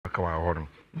akawa hono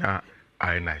na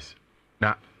I nice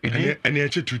na and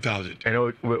it's 2000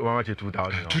 and we want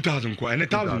 2000 2000 kwa and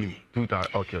 1000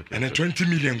 2000 okay and 20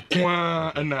 million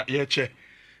kwa na ye che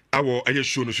awo aye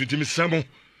show no so timi samo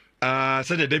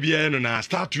said the bia no na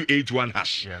star 281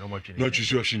 hash yeah no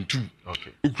choose option 2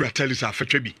 okay ukura tell us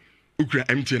afetwa bi ukura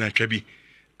MTN atwa bi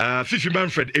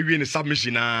Fiifi-Manfred ewie ne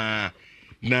submission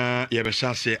na ye be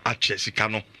shase ache sika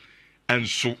no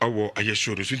enso awo aye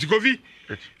show no so ntikovi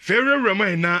fair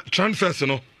remind na transfers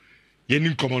no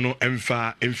yenin komo no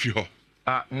emfi ho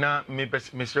na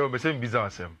me sure be say visa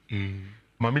asem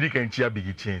mamidi kan chia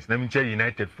big change na me chia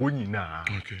United for nyina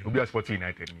obi a sport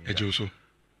United ni ejo so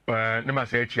na ma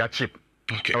say chia chip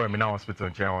okay me na hospital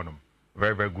chia honum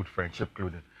very very good friendship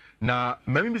clothing na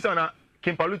mami bisa na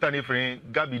Kimpaluta ne friend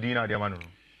Gabi Dina de amano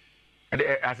and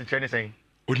as a Chinese saying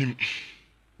onim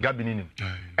Gabi nim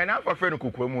and I for friend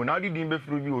kokwamu na di din be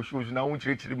fru bi o shows na won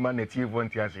chire man na tie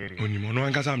volunteer ase onim ono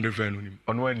ankasa am de friend onim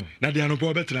ono ani na de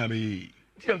anopo betra me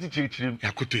ti am chire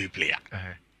yakoto e player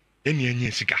eni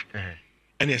enye sika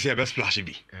eni ese be splash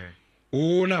bi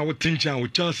o na wo tincha wo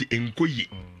Chelsea enkoyi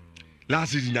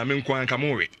last season nyame nko anka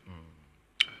mo we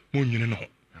mo nyune no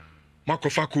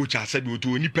makofa coach asabi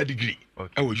oto oni pedigree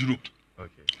e wo Europe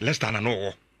Leicester na no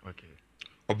wo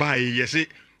oba yesi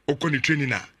okoni training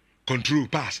na control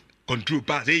pass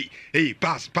hey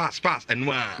pass and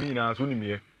wa ni na so ni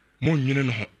me mo nyune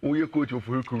no o ye coach of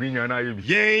Kurinya na ye bi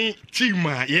yen team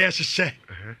a yes hye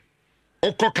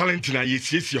okọ Calentina ye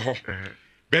siesie ho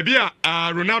baby a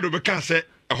Ronaldo be ka se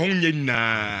ho nye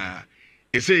na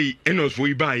esei enos fo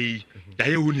ibai da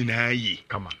ye hu ni na yi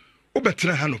kama o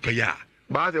betra ha no pa ya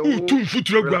ba se o tun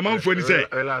futuro gu amanfo ni se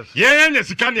ye nya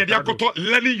sika ne de akoto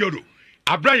lani euro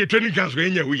abra ye training camps go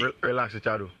nya wi relax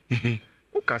chado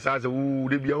o kasa ze wo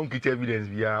de bia on kit evidence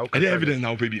bia o kasa evidence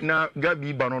na o pe bi na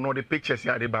Gabi ba no the pictures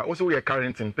ya de ba o so we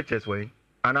currenting pictures wey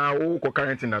ana o ko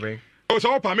currenting na ben o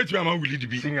so pa me timi am will lead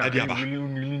bi ade aba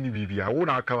ni bibia wo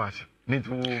na aka wase need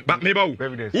to but me ba wo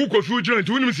ko fi ujuro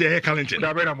nti woni se ye currenting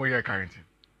da be na mo ye currenting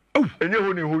oh enye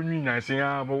ho ni ho nwi na se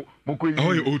ya mo ko yi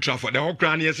oh Old Trafford da ho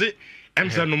kra na ye se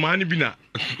emse no mani bi na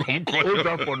Old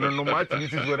Trafford no ma ti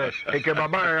this is what e ke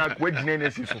baba ya ko jine na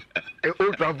si so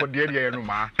Old Trafford de de no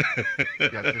ma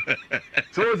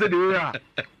so se de ya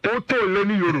o to le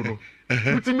ni euro no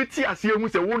utimiti ase mu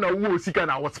se wo na wo sika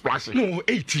na what splash no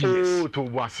 18 years oh to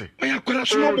wase oya kwara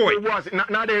small boy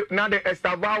na de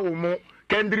Estavao mo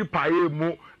Kendri Paye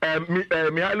mo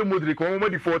Mihailo Modric o mo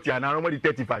di 40 and o mo di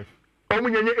 35 o mo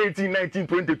nyenye 18 19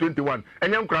 20 21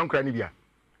 enye nkran ni bia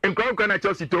nkran na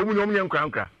Chelsea to o mo nyenye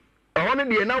nkran o ne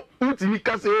de na utimi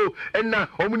kase o enna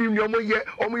o mo ni o mo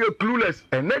ye clueless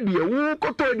enne de wo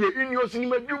koto de unios ni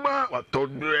madwuma wato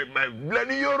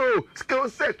blani euro skill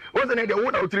set o se ne de wo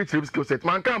na utri trip skill set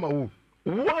man ka ma wo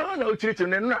na utri trip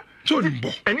na so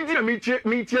nimbo eni ti na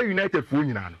mi tie United fo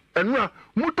nyina no enna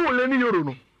muto le ni euro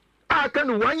no aka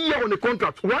no 1 year on the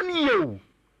contract 1 year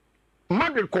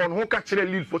Madrid kon ho ka kire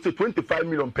Lille for say 25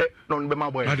 million per no be ma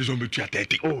boy that is on between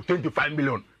 30 oh 25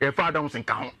 million e fa down sin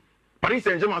ka ho Paris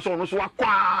Saint-Germain so no so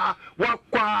wakwa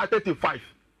 35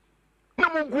 na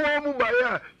mo go mu ba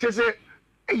ya che say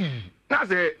na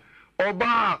say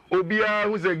obia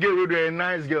who's a girl with a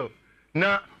nice girl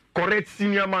na correct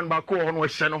senior man ba ko ho no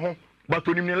hye no ho but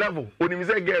onim level onim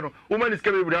say girl no woman is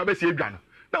capable be say edwa no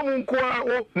na munko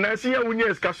a na siya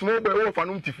wunyes ka small boy wo fa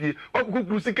no mtifie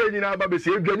okukuru sika nyina ba be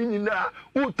se edwani nyina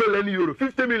wo tell ni euro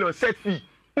 50 million set fee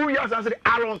wo ya say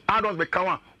add-ons be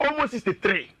kawa almost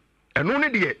 63 eno ne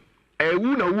de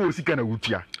wu na wo sika na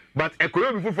wutia but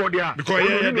ekoyo be for there because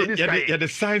yeah the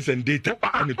science and data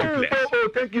and the players oh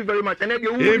thank you very much and then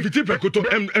you fit pekoto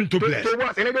and to players so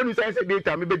what and then you science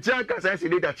data me be jaka science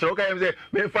data chiro ka say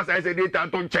me fa science data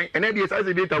to chen and then the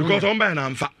science data because on by na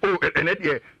amfa oh and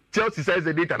then Chelsea says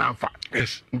the data na fa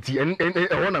yes nti e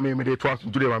wona me dey twas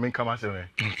today ma me kama say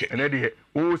okay and then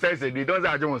who says the don't say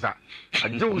ajonsa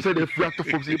ajon say the fiat to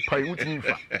folks pay mutini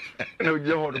fa na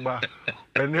je ho ba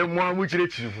and then mo amu chire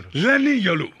chire fu learning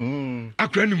yellow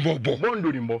akra ni bobo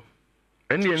bondo ni mbo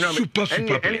super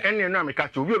and na me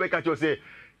catch obi catch say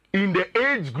in the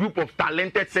age group of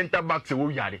talented center backs wo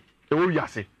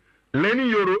yase learning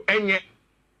euro enye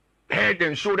head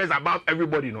and shoulders above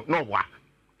everybody no wa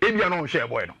ebi no share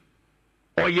boy no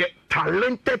or ye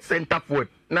talented center forward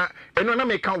na eno na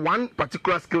make one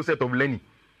particular skill set of learning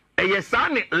e ye sa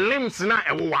ne limbs na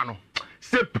e wo no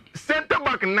center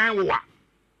back 9 wa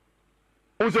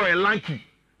also a lanky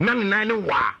na 9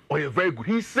 wa or you very good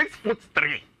he's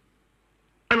 6'3"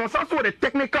 and also the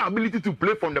technical ability to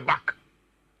play from the back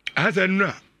as a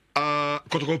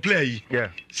kotoko play yeah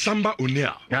Samba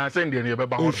Onia yeah send the be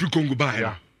ba o free Congo ba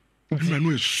yeah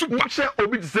Manu is super. Share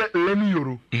Obi to say Lenny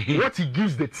Yoro. What he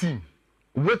gives the team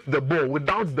with the ball,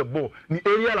 without the ball, the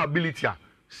aerial ability.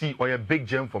 See, or a big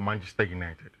gem for Manchester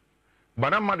United. But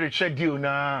that Madrid share deal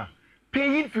na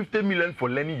paying 50 million for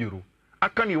Lenny Yoro. I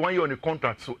can't 1 year on a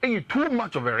contract, so it's too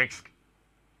much of a risk.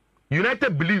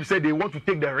 United believes say they want to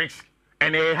take the risk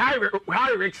and a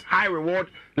high risk, high reward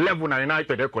level. Na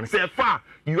United they say far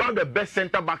you have the best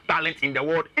centre back talent in the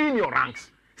world in your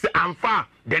ranks. Say I'm far,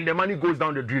 then the money goes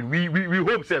down the drain. We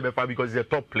hope say far because he's a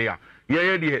top player.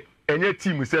 Yeah. Any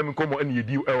team we say me come on any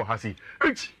deal El Hasi.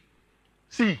 Rich,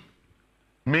 see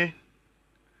me.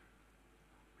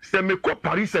 Say me call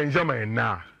Paris Saint-Germain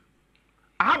now.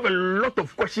 I have a lot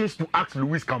of questions to ask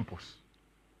Luis Campos.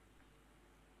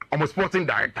 I'm a sporting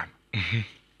director.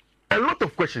 A lot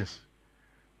of questions.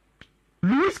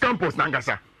 Luis Campos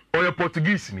Nangasa, or a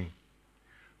Portuguese me.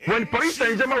 When Paris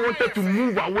Saint-Germain wanted to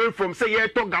move away from, say,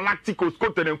 Galacticos,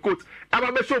 quote and unquote,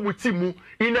 Ababesho with Timu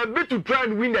in a bid to try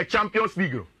and win the Champions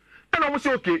League. And I was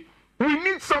say, okay, we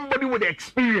need somebody with the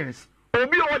experience, or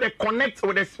be all the connect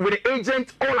with the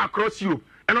agents all across Europe.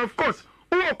 And of course,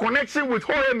 who are connection with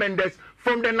Jorge Mendes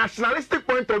from the nationalistic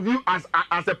point of view as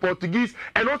a Portuguese,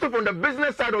 and also from the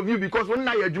business side of view, because when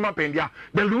I Juma Pendia,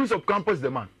 the Luis of Campos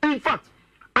the man. In fact,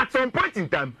 at some point in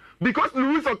time, because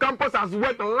Luis of Campos has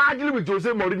worked largely with Jose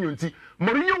Mourinho,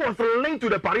 Mourinho was linked to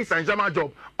the Paris Saint-Germain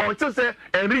job until say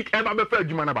Enrique Ebabefe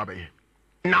Jumana Babaye.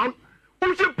 Now,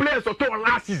 who should players or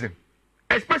last season,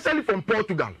 especially from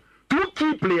Portugal, 2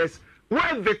 key players were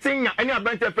Vitinha and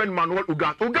Abente friend Manuel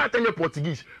Ugarte. Ugarte is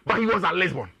Portuguese, but he was at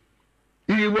Lisbon.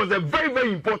 He was a very,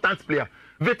 very important player.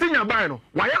 Vitinha Bayano,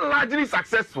 while largely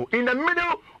successful in the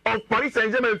middle of Paris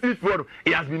Saint-Germain Fiifi-Manfred,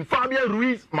 he has been Fabian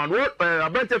Ruiz, Manuel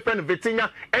Abente friend Vitinha,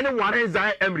 and Warren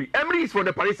Zaire Emery. Emery is from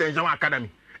the Paris Saint-Germain Academy.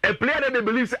 A player that they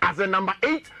believe as a number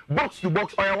 8 box to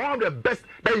box or one of the best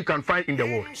that you can find in the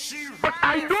world. But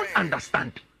I don't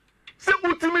understand. Say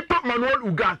ultimate top Manuel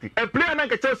Ugarte, a player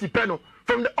like Chelsea Peno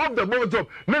from the off the ball job,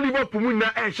 no Liverpool win na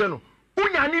Eshano.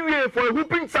 Unya for a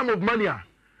whooping sum of money.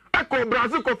 Echo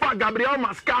Brazil Kofa Gabriel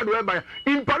Mascado whereby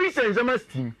in Paris Saint-Germain's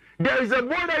team, there is a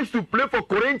boy that used to play for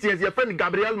Corinthians, your friend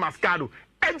Gabriel Mascado.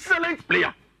 Excellent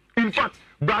player. In fact,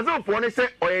 Brazil for say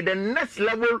or the next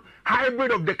level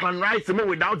hybrid of Declan Rice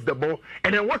without the ball,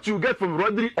 and then what you get from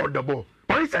Rodri or the ball.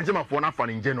 Paris Saint-Germain for fun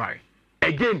in January.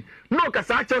 Again, no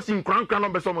Kasa Chelsea in Crown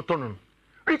number some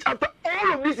Rich after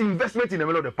all of this investment in the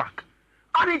middle of the park.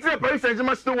 I think the Paris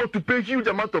Saint-Germain still want to pay huge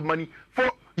amount of money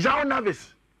for João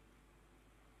Neves.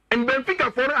 And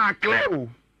Benfica for a clear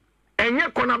and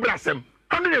yet Conor Blasem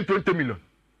 120 million.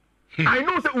 I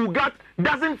know that Ugarte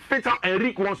doesn't fit how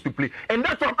Enrique wants to play, and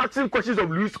that's why I'm asking questions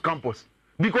of Luis Campos.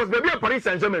 Because maybe a Paris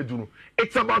Saint-Germain do know.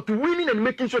 It's about winning and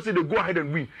making sure that they go ahead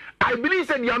and win. I believe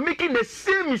that they are making the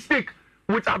same mistake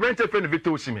with Abrante friend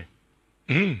Victor Osimhen.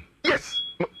 Yes,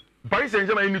 Paris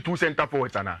Saint-Germain need 2 center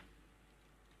forwards now.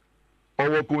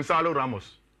 Or Gonzalo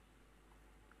Ramos,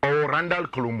 or Randall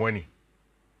Colomwani.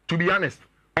 To be honest,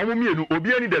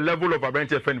 Obi the level of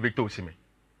Abrante friend Victor Osimhen.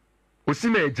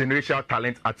 Osimhen is generational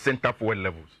talent at center forward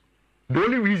levels. The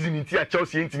only reason it's here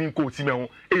Chelsea ain't even called Osimhen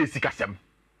is Sikasem,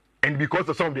 and because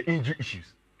of some of the injury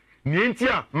issues.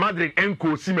 Nientia Madrid and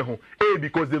Osimhen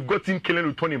because they've got him killing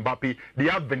with Tony Mbappe, they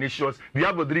have Vinicius, they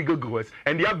have Rodrigo Goes,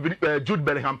 and they have Jude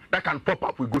Bellingham that can pop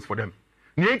up with goals for them.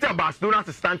 Nientia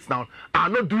Barcelona's stance now are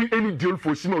not doing any deal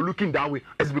for Osimhen looking that way.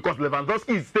 It's because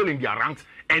Lewandowski is still in their ranks,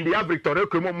 and they have Victoria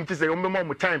Cremon, which is a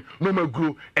more time, no more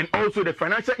grow, and also the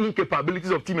financial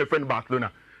incapabilities of team and friend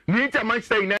Barcelona. Nientia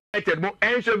Manchester United more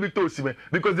Enzo Victor Osimhen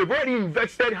because they've already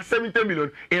invested 70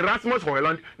 million in Rasmus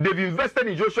Højlund. They've invested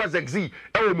in Joshua Zexi,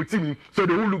 so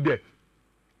they will look there.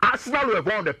 Arsenal were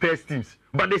one of the best teams,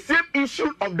 but the same issue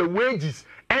of the wages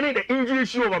and the injury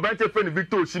issue of Abante friend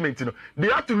Victor Osimhen, they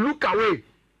have to look away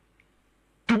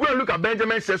to go and look at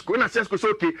Benjamin Sesko. And Sesko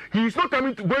said, okay, he is not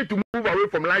going to move away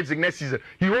from Leipzig next season.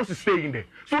 He wants to stay in there.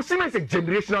 So Osimhen is a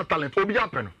generational talent.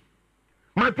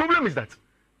 My problem is that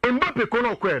Mbappe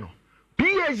kono kweno.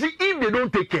 PSG, if they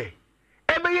don't take care,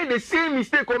 the same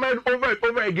mistake over and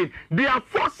over again. They are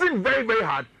forcing very, very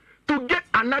hard to get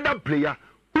another player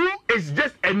who is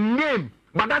just a name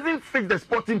but doesn't fit the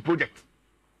sporting project.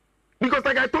 Because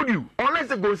like I told you, unless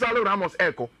the Gonzalo Ramos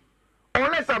echo,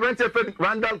 unless I rent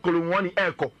Randall Colomwani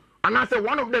echo, and I say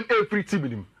one of them a free team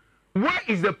with him, where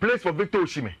is the place for Victor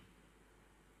Osimhen?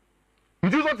 On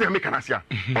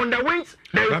the wings,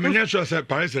 there is sure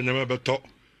Paris Saint-Germain beto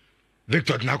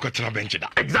Victor now got to bench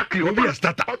that. Exactly. Will be a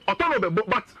starter. But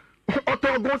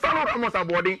Gonzalo Ramos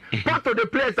aboarding part of the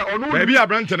players that are no. Maybe a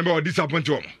brand about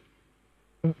disappointed.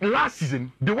 Last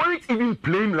season, they weren't even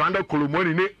playing Randall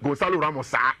Colomwani, Gonzalo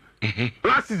Ramos.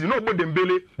 Last season, no but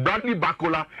Dembele, Bradley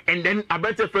Bacola, and then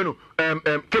Abete Feno,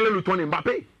 Kele Luton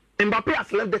Mbappe. Mbappe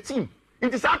has left the team.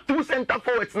 It is our 2 center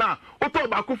forwards now. Oto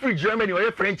Baku free Germany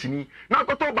or French ni. Now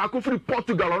Oto Baku free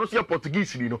Portugal or not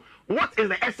Portuguese. You know what is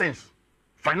the essence?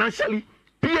 Financially,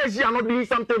 PSG are not doing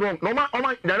something wrong. Normal,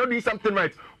 they are not doing something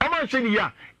right.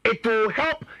 It will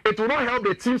help. It will not help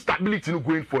the team stability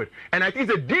going forward. And I think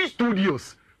that these 2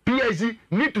 deals, PSG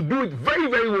need to do it very,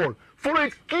 very well. Follow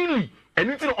it keenly. And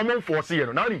you know, among force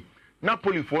here now.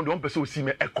 Napoli for one person see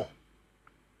me echo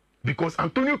because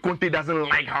Antonio Conte doesn't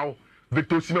like how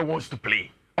Victor Osimhen wants to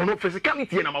play. Or no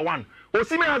physicality number one.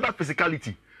 Osimhen has that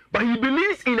physicality, but he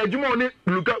believes in a Jumone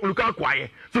Lukaku,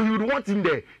 so he would want him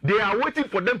there. They are waiting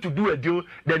for them to do a deal,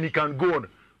 then he can go on.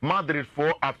 Madrid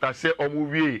for after say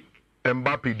Omuwie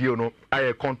Mbappe deal, no,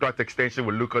 a contract extension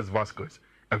with Lucas Vazquez,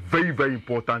 a very, very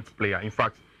important player. In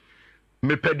fact,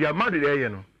 me pedia Madrid you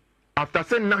know, after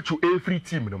saying Nacho every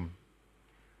team them.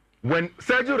 When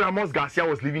Sergio Ramos Garcia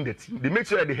was leaving the team, they made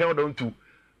sure that they held on to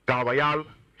Carvajal,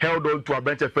 held on to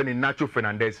Abente Fen and Nacho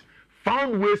Fernandez,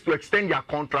 found ways to extend their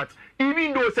contracts,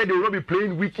 even though they said they will not be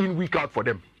playing week in, week out for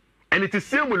them. And it is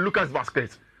same with Lucas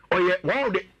Vazquez. Or yeah, one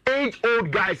of the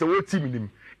age-old guys, the whole team in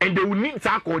him. And they will need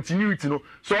that continuity, you know.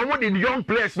 So I want the young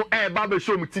players, no, Baba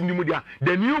show me team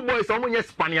the new boys, someone yes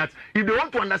Spaniards. If they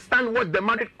want to understand what the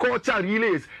Madrid culture really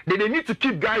is, then they need to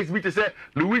keep guys which say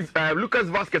Lucas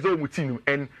Vazquez or Moutinho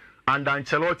and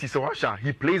Ancelotti Sawasha.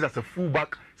 He plays as a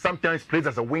fullback, sometimes plays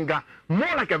as a winger,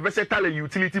 more like a versatile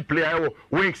utility player or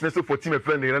wings necessary for team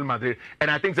friend Real Madrid. And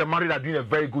I think the Madrid are doing a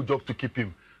very good job to keep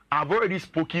him. I've already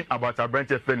spoken about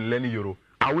Abrante friend Lenny Euro.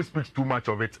 I will speak too much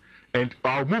of it, and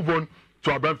I'll move on to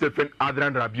Abrante friend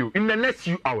Adrian Rabiot. In the next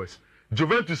few hours,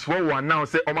 Juventus will announce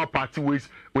say Oma party ways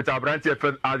with Abrante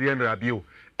friend Adrian Rabiot,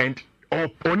 and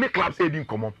only clubs in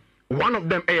common. One of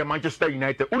them is Manchester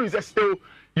United. Who is still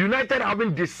United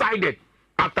having decided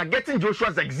after getting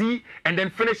Joshua Zexi and then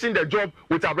finishing the job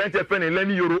with Abrante friend and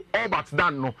Lenny Euro, all but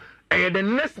done no. And the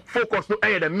next focus no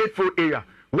the midfield area.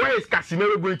 Where is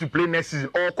Casemiro going to play next season?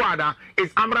 Or Quada is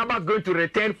Amrabat going to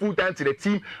return full time to the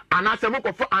team? And as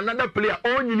a for another player,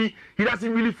 only he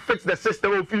doesn't really fit the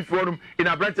system of FIFA in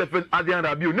a branch of Adrian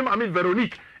Rabiot. I mean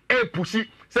Veronique,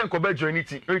 Pussy, Senkobe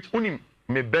Joinity, which only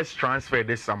my best transfer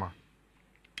this summer.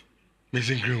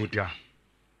 Amazing Greenwood, yeah.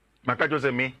 My catch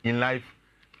say me in life,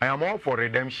 I am all for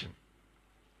redemption.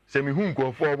 Say me who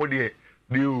go for what the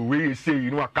way you say, you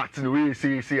know, a cat in the way you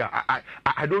say,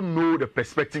 I don't know the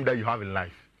perspective that you have in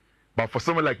life. But for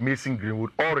someone like Mason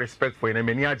Greenwood, all respect for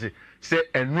him, say,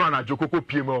 and run a Jokoko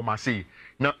PMO or Marseille.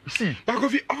 Now, see,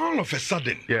 Bakovi, all of a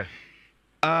sudden, yeah,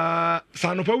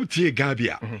 Sanopa Utie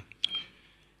Gabia.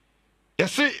 You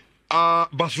say,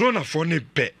 Barcelona for ne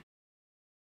pe.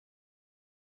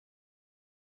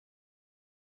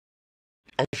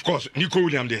 Of course, Nico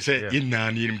Williams, they say, in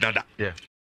Nani Dada. Yeah.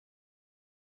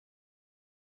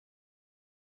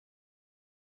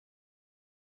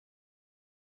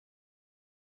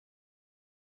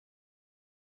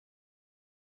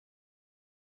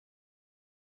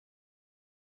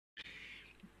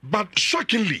 But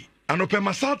shockingly, Anope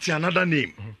Masati another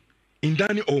name in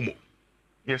Danny Omo.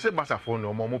 Yes, Basa for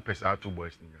no more pesa 2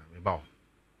 boys in your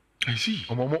I see.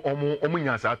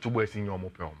 Omo 2 boys in your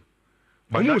mopel.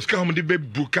 But most come the baby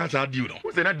Bukat are due.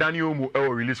 Who's that Danny Omo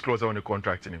release clause on the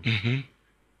contract in him?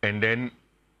 And then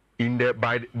in the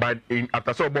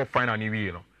after so about final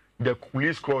you know, the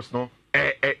release clause no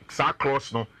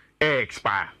clause no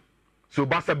expire. So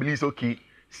Basa believes okay,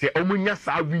 say Omunya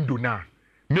sa window now.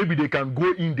 Maybe they can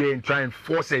go in there and try and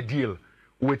force a deal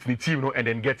with the team, you know, and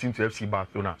then get into FC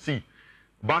Barcelona. See,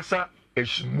 Barca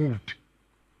is moved.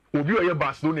 Obi oye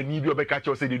Barcelona need you catch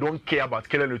say they don't care about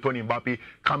Kylian Mbappe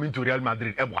coming to Real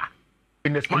Madrid.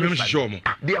 In the Spanish league,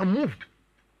 they are moved.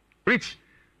 Rich,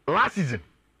 last season,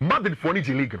 Madrid for the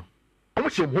league. How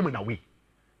much home and away?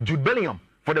 Jude Bellingham,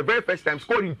 for the very first time,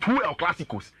 scored in 2 El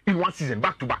Clásicos in 1 season,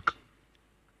 back to back.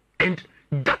 And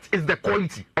that is the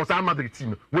quality of our Madrid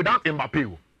team without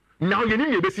Mbappe. Now you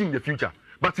need to see in the future.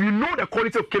 But we know the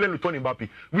quality of Kylian Mbappe.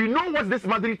 We know what this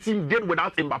Madrid team did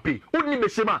without Mbappe.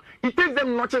 It takes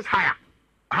them notches higher.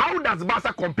 How does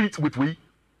Barca compete with we?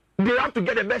 They have to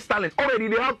get the best talent. Already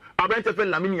they have Abrante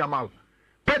Lamine Yamal.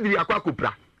 Pedri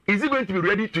Aquacupra. Is he going to be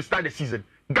ready to start the season?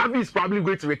 Gavi is probably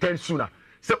going to return sooner.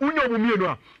 So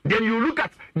then you look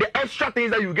at the extra things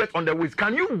that you get on the ways.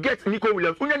 Can you get Nico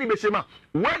Williams?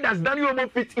 Where does Daniel Mo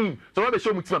fit in? So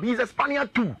he's a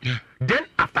Spaniard too. Yeah. Then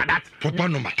after that,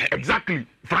 exactly.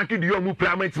 Frankie de Jong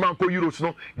Euros.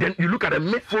 No. Then you look at the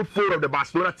midfield four of the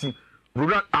Barcelona team.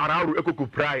 Ronald Araujo Eko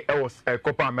Kuprai was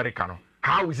Copa Americano.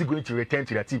 how is he going to return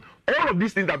to the team? All of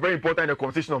these things are very important in the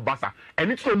conversation of Barca.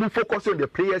 And it's to move focus on the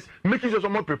players, making sure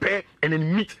someone prepare and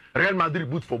then meet Real Madrid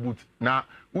boot for boot. Now,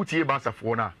 UTA Barca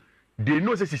for now, they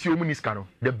know this is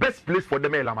the best place for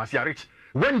them is La Masia Rich.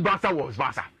 When Barca was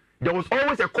Barca, there was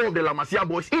always a call of the La Masia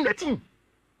boys in the team.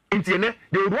 They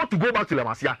would want to go back to La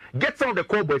Masia, get some of the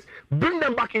core boys, bring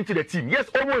them back into the team. Yes,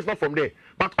 Omo is not from there.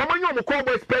 But Omo core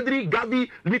boys, Pedri, Gavi,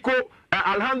 Nico,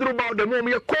 Alejandro Bao, the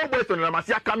more core boys from La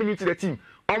Masia coming into the team.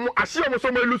 I see almost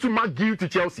somebody losing McGill to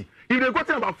Chelsea. If they've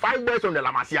gotten about 5 boys from the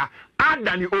La Masia, add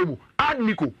Dani Omo, add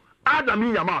Nico, add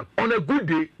Lamine Yamal. On a good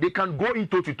day, they can go in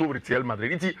toe-to-toe with Real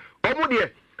Madrid. It's Omo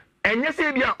there. And yes,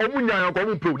 they would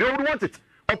want it.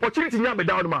 Opportunity now be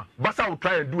down, man. Barca will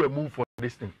try and do a move for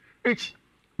this thing.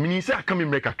 Meaning say I come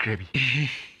and make a crabby.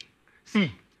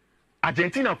 See,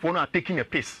 Argentina for now are taking a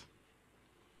piss.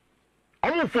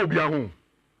 Homophobia home.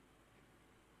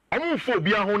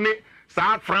 Homophobia home.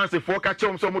 South France for catch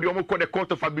on somebody almost called the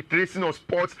court of arbitration of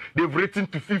sports. They've written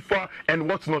to FIFA and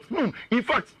what's not. No, in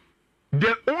fact,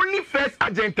 the only first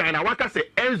Argentina, what I say,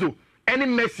 Enzo, any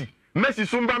Messi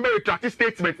Sumbamba retracted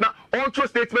statement now, ultra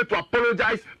statement to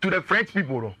apologize to the French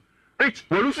people. Rich,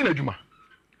 we're losing a Juma.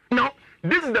 Now,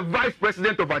 this is the vice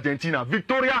president of Argentina,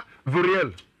 Victoria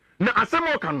Villarreal. Now, as a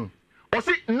Moroccan, or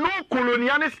say no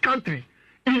colonialist country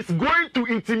is going to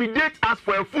intimidate us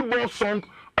for a football song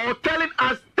or telling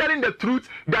the truth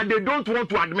that they don't want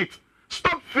to admit.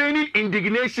 Stop feigning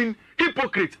indignation,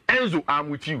 hypocrite. Enzo, I'm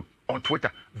with you on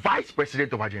Twitter. Vice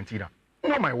president of Argentina.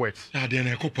 No, my words.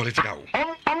 Political.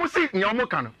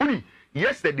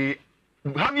 Yesterday,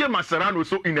 Javier Mascherano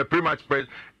so in a pre-match press.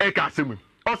 I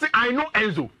know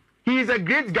Enzo. He is a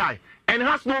great guy and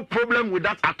has no problem with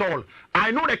that at all.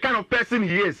 I know the kind of person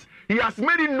he is. He has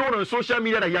made it known on social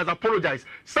media that he has apologized.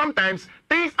 Sometimes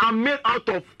things are made out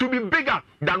of to be bigger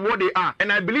than what they are.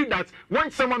 And I believe that when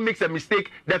someone makes a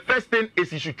mistake, the first thing is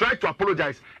he should try to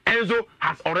apologize. Enzo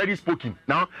has already spoken.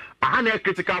 Now, I have a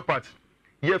critical part.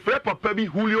 Your friend Papa be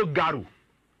Julio Garo.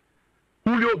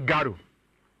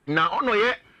 Now,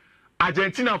 on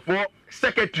Argentina for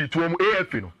secretary to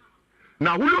AF.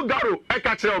 Now, Julio Garo, I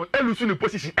catch him in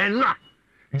position and now,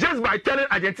 just by telling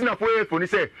Argentina for AF, he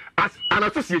said, as an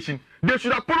association, they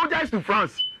should apologize to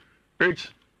France.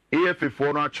 AF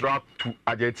for now trap to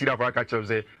Argentina for catch him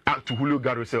say to Julio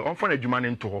Garo say, I'm from a German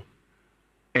into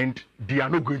and they are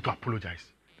not going to apologize.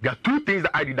 There are 2 things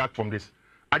that I deduct from this.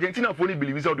 Argentina fully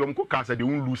believes that they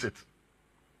won't lose it.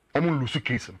 They won't lose the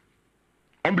case.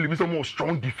 They believe it's a more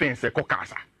strong defense. They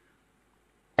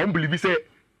believe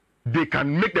they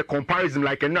can make the comparison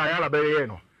like and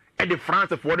the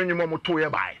France for them.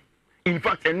 In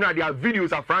fact, there are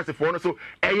videos of France for so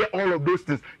all of those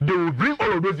things. They will bring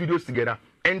all of those videos together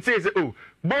and say, oh,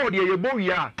 boy, you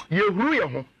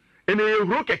and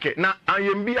you keke na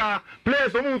ayembia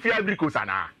players omu free agrikosa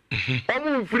na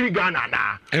omu free Ghana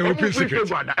na omu free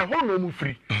Ghana e ho no omu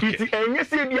free iti enye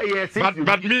se bia yes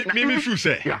but me feel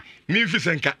say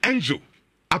nka Enzo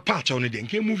apart on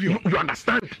the movie you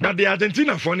understand that the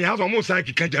Argentina for has almost like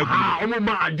kaja omu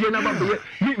ma ade na ba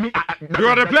you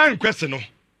are the playing question no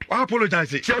I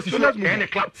apologize. Chelsea so any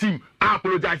club team I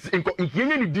apologize. But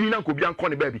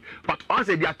once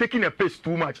they are taking a pace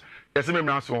too much, yes, me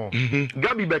now so.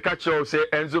 Gabi Bekacho say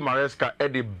Enzo Maresca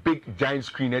at the big giant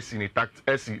screen as in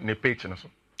the page na so.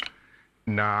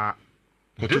 Na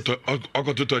got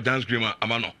to dance screen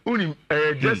amano.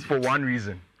 Just for one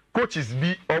reason. Coaches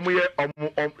be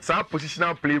some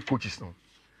positional play coaches no.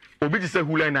 Obi say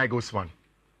Hula Nagelsmann,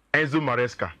 Enzo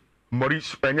Maresca,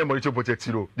 Mauricio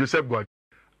Pochettino, Joseph Guardiola.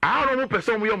 I don't know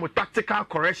person with tactical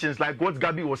corrections like what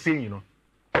Gabi was saying, you know,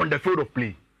 on the field of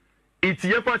play. It's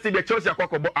here for the Chelsea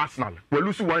about Arsenal. We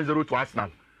lose 1-0 to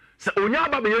Arsenal. So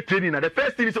Onyaba be training. The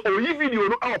first thing is you video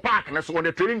no our park na so on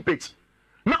the training pitch.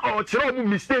 Now our terrible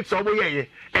mistakes over here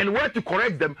and where to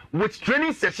correct them with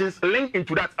training sessions linked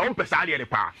into that on Pesari and the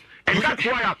power. And that's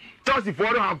why Chelsea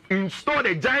for have installed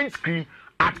a giant screen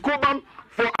at Cobham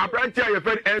for Abrantia, your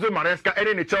friend Enzo Maresca, and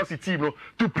in the Chelsea team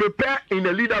to prepare in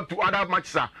the lead up to other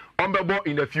matches on the ball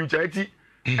in the future. Very,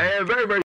 very